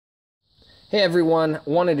Hey everyone,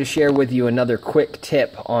 wanted to share with you another quick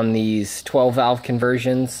tip on these 12 valve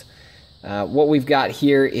conversions. What we've got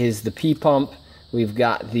here is the P-pump. We've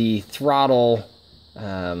got the throttle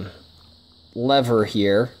lever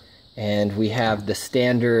here, and we have the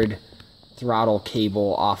standard throttle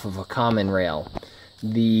cable off of a common rail.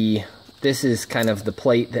 This is kind of the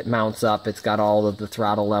plate that mounts up. It's got all of the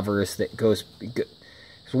throttle levers that goes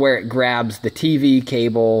where it grabs the TV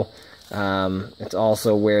cable. It's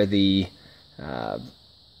also where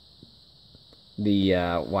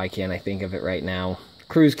why can't I think of it right now?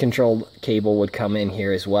 Cruise control cable would come in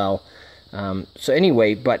here as well. So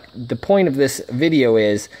anyway, but the point of this video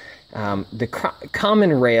is the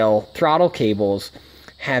common rail throttle cables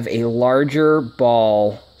have a larger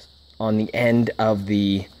ball on the end of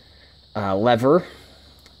the lever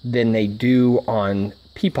than they do on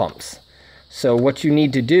P-pumps. So what you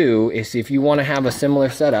need to do is, if you want to have a similar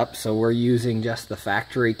setup, so we're using just the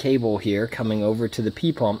factory cable here coming over to the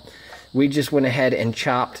P-pump, we just went ahead and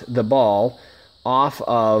chopped the ball off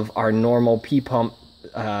of our normal P-pump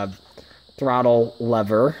throttle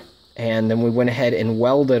lever, and then we went ahead and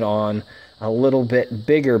welded on a little bit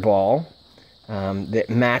bigger ball that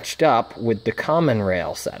matched up with the common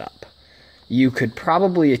rail setup. You could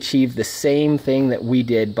probably achieve the same thing that we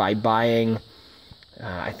did by buying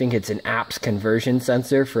I think it's an apps conversion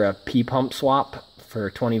sensor for a P-pump swap for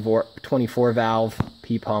 24 valve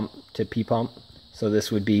P-pump to P-pump. So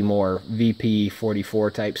this would be more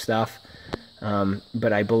VP44 type stuff.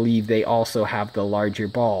 But I believe they also have the larger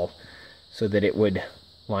ball so that it would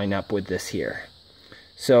line up with this here.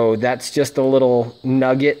 So that's just a little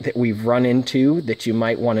nugget that we've run into that you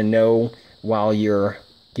might want to know while you're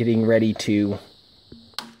getting ready to,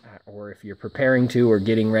 or if you're preparing to or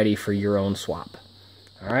getting ready for your own swap.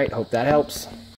 All right, hope that helps.